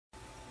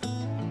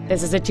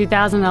This is a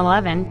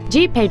 2011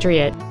 Jeep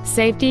Patriot.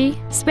 Safety,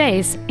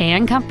 space,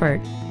 and comfort.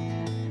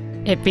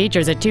 It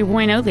features a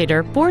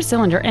 2.0-liter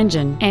four-cylinder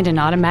engine and an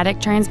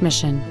automatic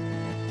transmission.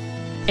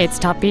 Its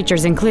top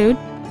features include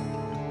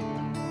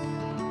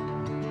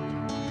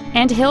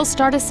and hill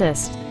start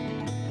assist.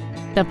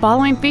 The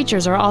following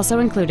features are also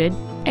included: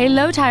 a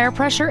low tire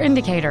pressure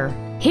indicator,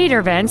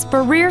 heater vents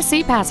for rear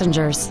seat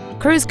passengers,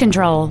 cruise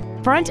control,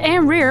 front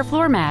and rear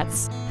floor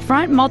mats,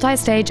 front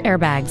multi-stage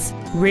airbags,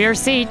 rear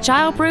seat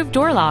child-proof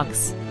door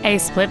locks, a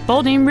split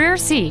folding rear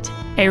seat,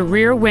 a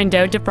rear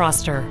window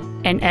defroster,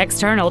 an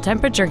external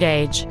temperature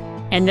gauge,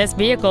 and this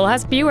vehicle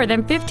has fewer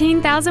than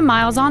 15,000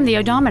 miles on the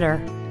odometer.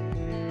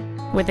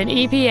 With an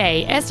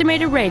EPA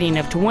estimated rating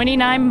of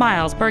 29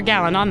 miles per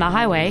gallon on the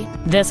highway,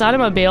 this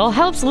automobile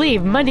helps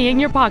leave money in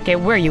your pocket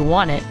where you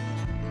want it.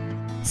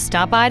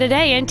 Stop by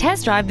today and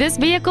test drive this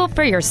vehicle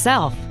for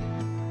yourself.